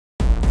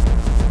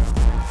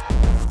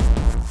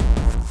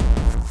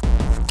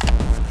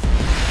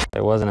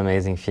It was an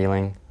amazing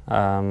feeling.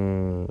 I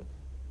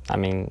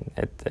mean,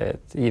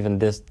 it's even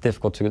this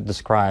difficult to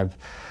describe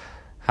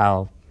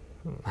how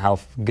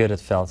good it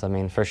felt. I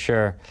mean, for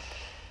sure,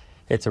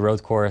 it's a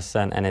road course,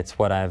 and it's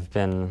what I've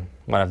done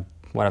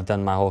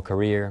my whole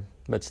career.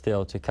 But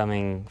still, to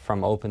coming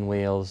from open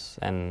wheels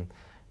and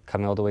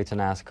coming all the way to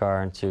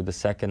NASCAR and to the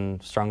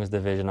second strongest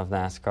division of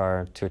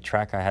NASCAR, to a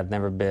track I had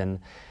never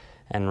been,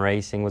 and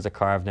racing was a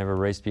car I've never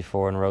raced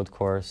before in a road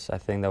course. I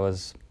think that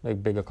was a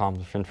big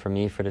accomplishment for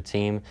me, for the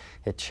team.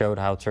 It showed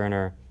how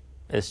Turner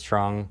is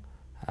strong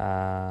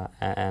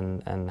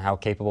and how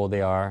capable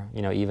they are,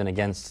 you know, even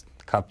against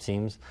Cup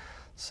teams.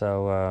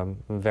 So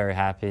I'm very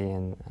happy,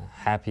 and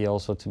happy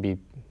also to be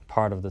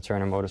part of the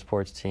Turner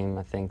Motorsports team.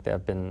 I think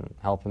they've been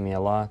helping me a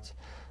lot,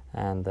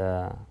 and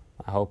I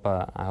hope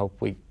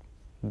we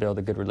build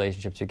a good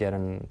relationship together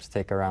and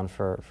stick around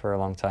for a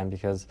long time,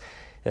 because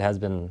it has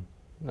been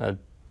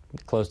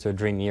close to a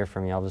dream year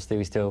for me. Obviously,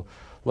 we're still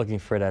looking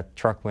for that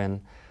truck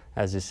win,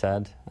 as you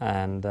said,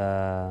 and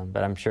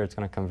but I'm sure it's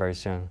going to come very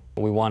soon.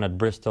 We won at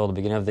Bristol at the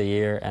beginning of the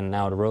year, and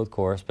now the road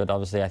course, but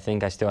obviously I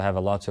think I still have a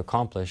lot to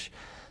accomplish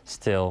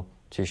still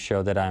to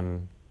show that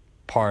I'm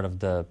part of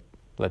the,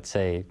 let's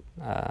say,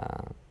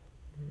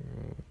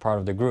 part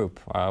of the group,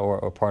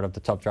 or part of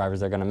the top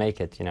drivers that are going to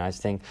make it. You know, I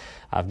think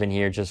I've been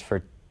here just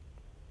for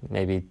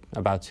maybe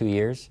about 2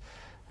 years,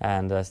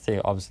 and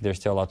still, obviously there's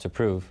still a lot to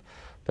prove.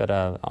 But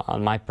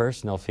on my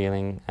personal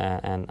feeling,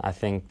 and I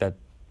think that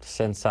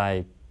since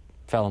I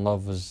fell in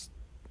love with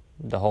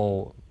the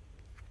whole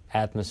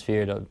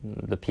atmosphere,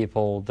 the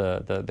people,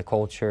 the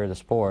culture, the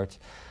sport,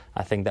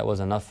 I think that was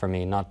enough for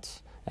me.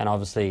 And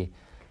obviously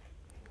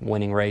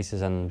winning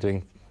races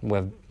and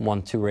we've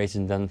won 2 races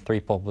and done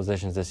 3 pole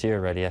positions this year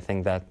already. I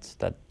think that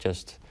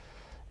just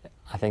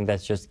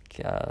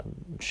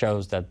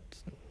shows that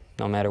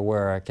no matter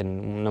where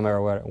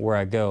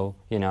I go,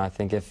 you know, I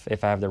think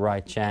if I have the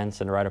right chance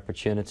and the right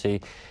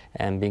opportunity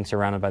and being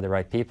surrounded by the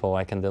right people,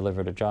 I can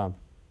deliver the job.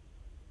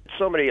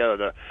 So many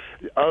other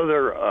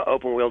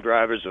open-wheel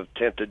drivers have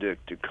attempted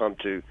to come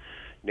to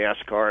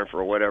NASCAR, and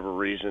for whatever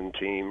reason,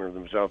 team or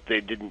themselves,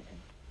 they didn't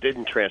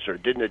transfer,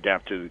 didn't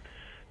adapt to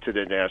the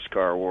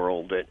NASCAR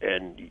world,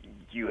 and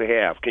you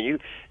have.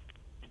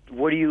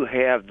 What do you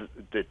have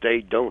that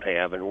they don't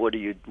have, and what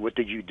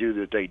did you do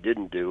that they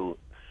didn't do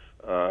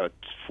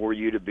for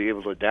you to be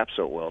able to adapt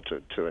so well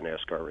to a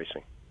NASCAR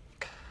racing?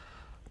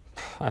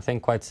 I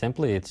think quite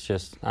simply, it's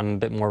just I'm a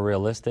bit more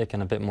realistic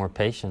and a bit more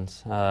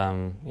patient.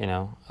 You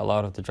know, a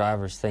lot of the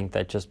drivers think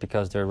that just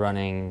because they're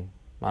running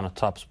on a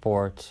top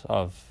sport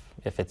of,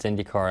 if it's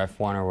IndyCar,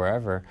 F1 or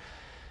wherever,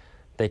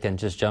 they can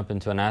just jump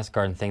into a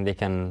NASCAR and think they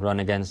can run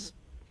against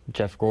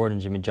Jeff Gordon,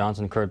 Jimmy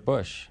Johnson, Kurt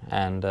Busch.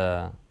 And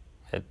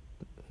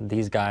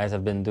these guys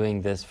have been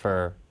doing this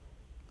for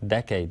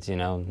decades, you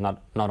know,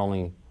 not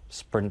only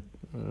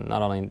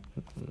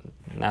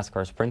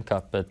NASCAR Sprint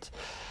Cup, but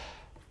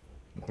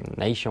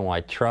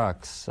nationwide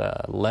trucks,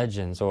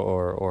 legends,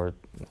 or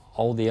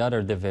all the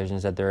other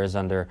divisions that there is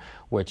under,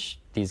 which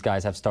these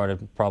guys have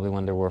started probably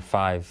when they were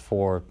 5,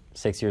 4,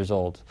 6 years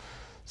old.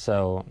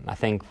 So I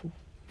think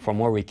from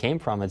where we came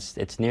from,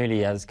 it's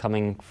nearly as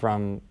coming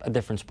from a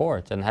different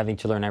sport and having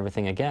to learn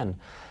everything again.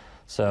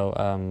 So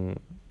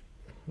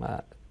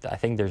I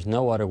think there's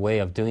no other way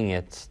of doing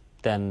it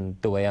than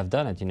the way I've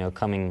done it, you know,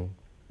 coming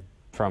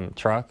from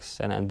trucks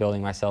and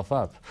building myself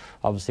up.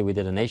 Obviously, we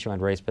did a nationwide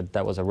race, but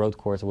that was a road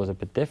course. It was a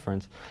bit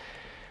different.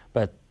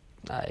 But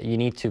you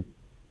need to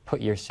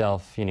put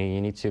yourself, you know, you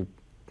need to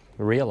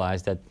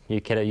realize that you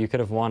could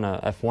have won a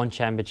F1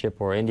 championship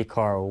or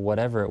IndyCar or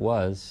whatever it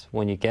was.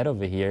 When you get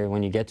over here,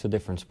 when you get to a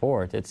different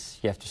sport,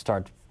 you have to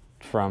start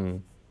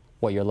from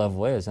what your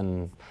level is.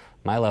 And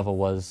my level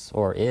was,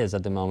 or is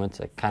at the moment,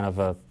 a kind of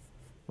a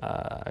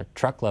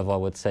truck level, I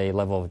would say,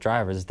 level of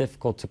drivers. It's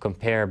difficult to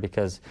compare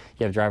because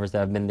you have drivers that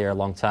have been there a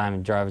long time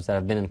and drivers that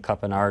have been in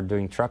Cup and are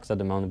doing trucks at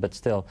the moment, but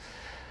still,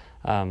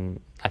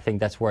 I think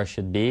that's where I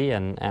should be,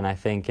 and I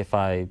think if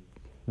I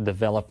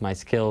develop my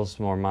skills,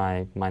 more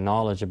my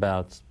knowledge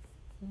about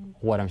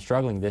what I'm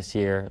struggling this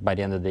year, by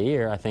the end of the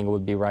year, I think it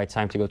would be right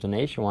time to go to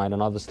Nationwide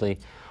and obviously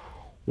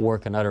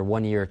work another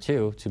 1 year or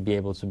 2 to be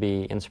able to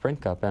be in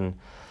Sprint Cup. And,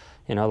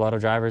 you know, a lot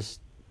of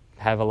drivers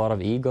have a lot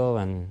of ego,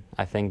 and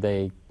I think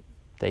they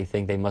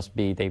think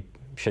they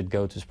should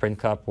go to Sprint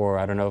Cup, or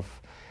I don't know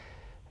if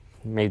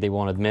maybe they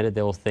won't admit it.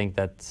 They will think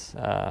that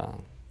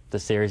the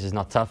series is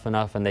not tough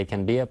enough and they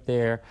can be up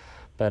there.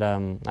 But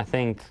I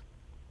think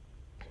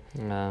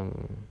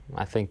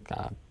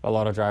a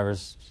lot of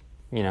drivers,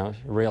 you know,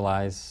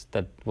 realize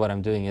that what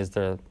I'm doing is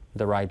the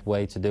right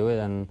way to do it,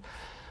 and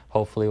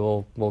hopefully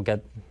we'll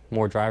get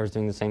more drivers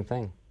doing the same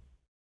thing.